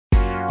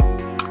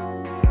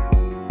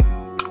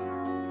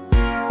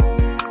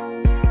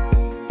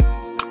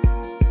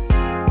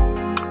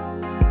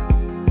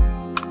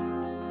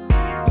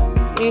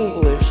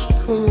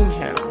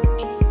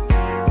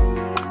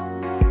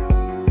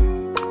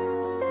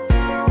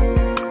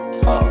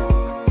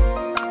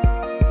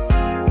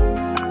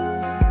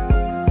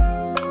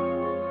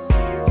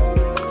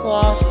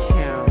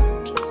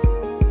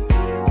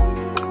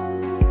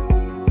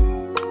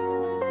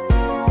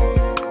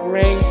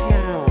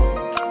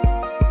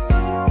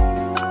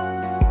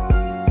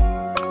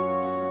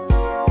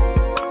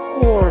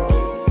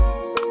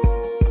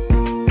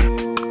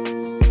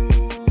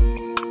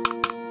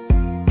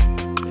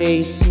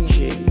Mason G.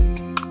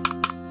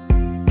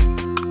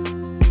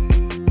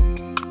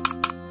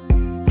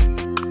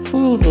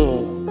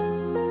 Poodle.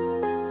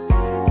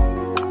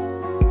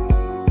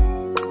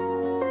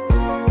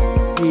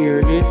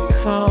 Bearded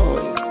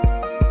collie.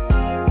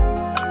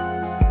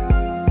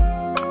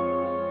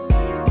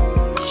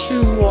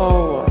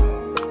 Chihuahua.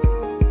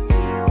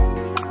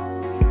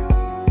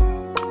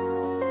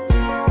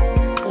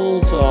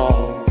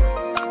 Bulldog.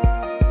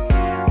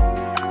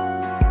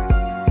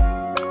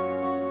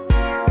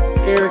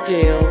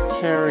 Airedale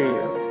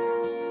Terrier.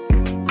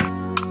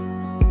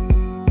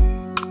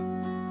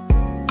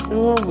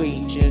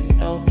 Norwegian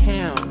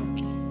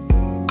Elkhound.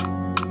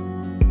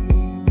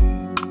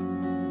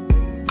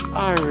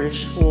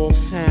 Irish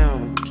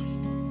Wolfhound.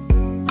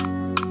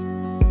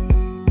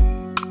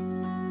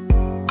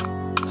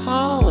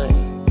 Collie.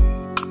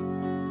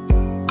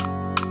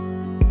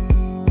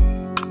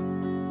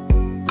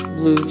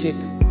 Blue-tick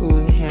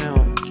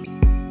Coonhound.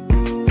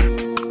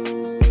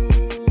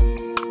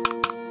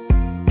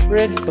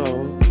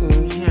 Redbone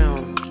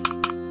Coonhound.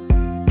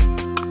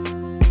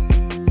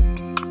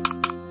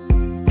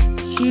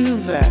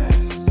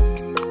 Cuvas.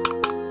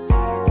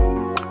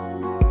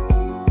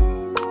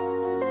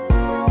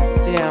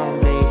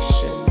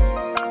 Dalmatian.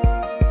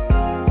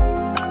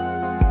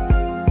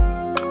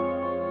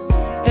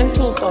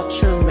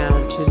 Entlebucher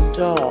Mountain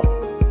Dog.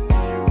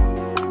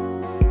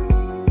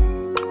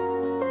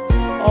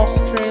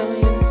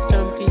 Australian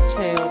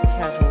Stumpy-tailed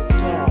Cattle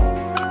Dog.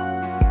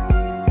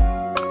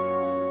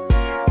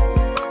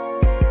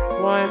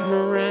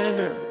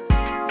 Weimaraner.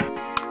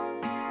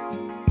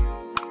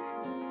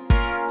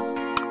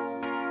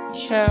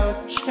 Chow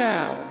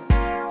Chow.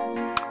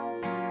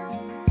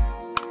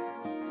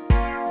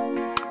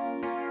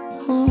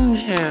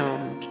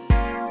 Coonhound.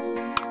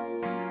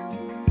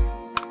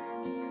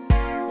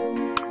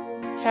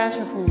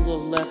 Catahoula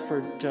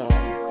Leopard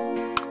Dog.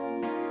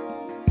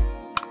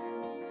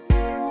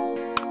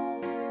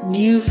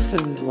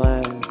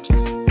 Newfoundland.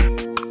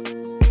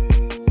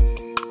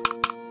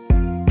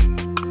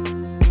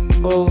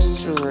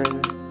 Osserin.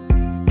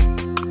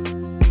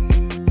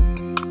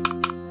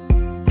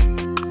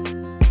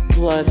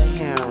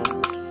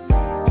 Bloodhound.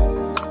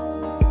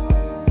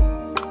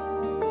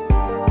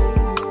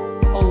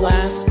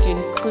 Alaskan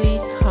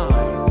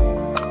Canine.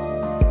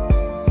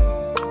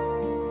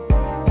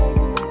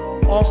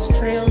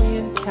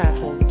 Australian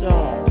Cattle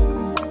Dog.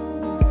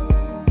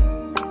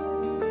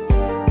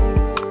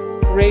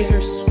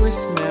 Greater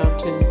Swiss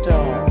Mountain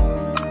Dog.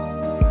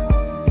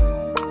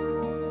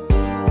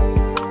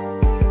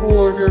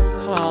 Border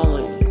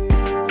Collie.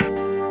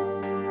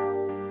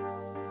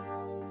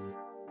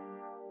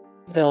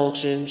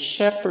 Belgian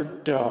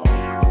Shepherd Dog.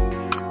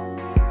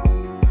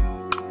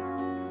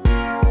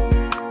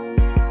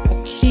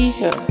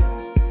 Akita.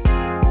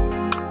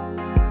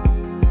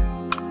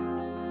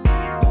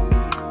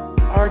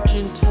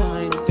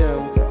 Argentine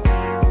Dogo.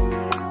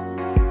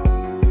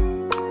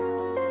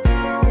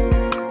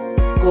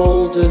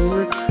 Golden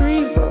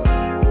Retriever.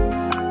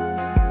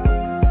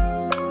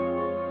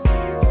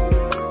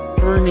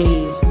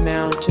 Bernese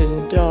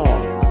Mountain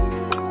Dog.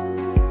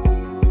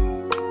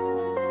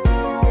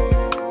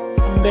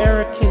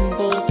 American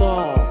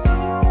Bulldog.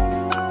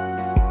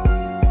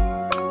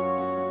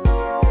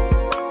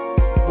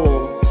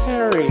 Bull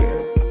Terrier.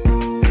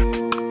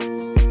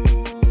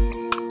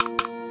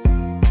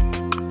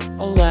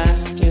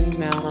 Alaskan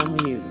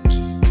Malamute.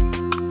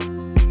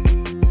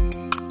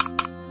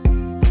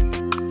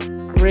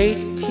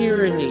 Great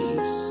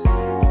Pyrenees.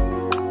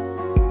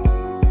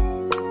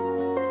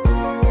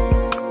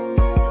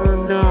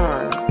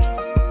 Bernard.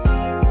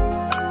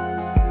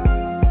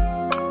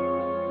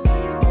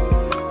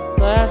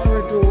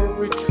 Labrador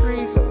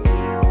Retriever.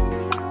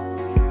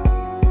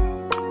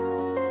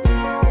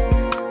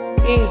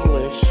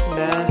 English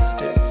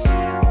Mastiff.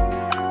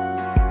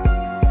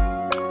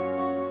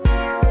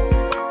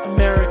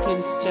 American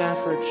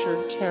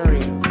Staffordshire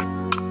Terrier.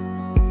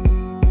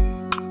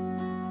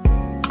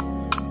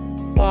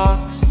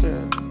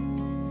 Boxer.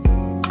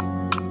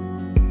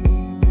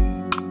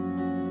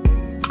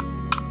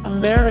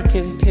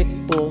 American Pit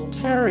Bull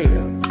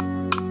Terrier.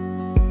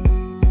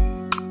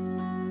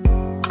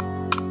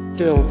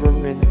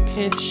 Doberman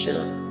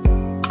Pinscher.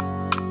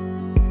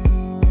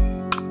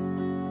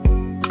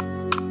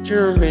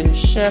 German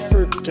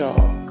Shepherd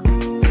Dog.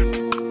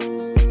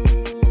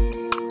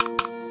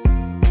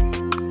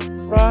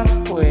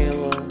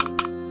 Rottweiler.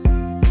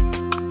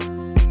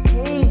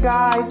 Hey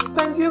guys,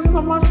 thank you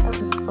so much for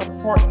the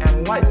support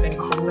and likes and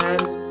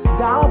comments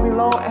down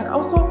below, and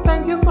also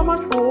thank you so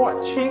much for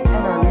watching,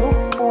 and I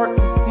look forward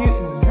to see you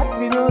in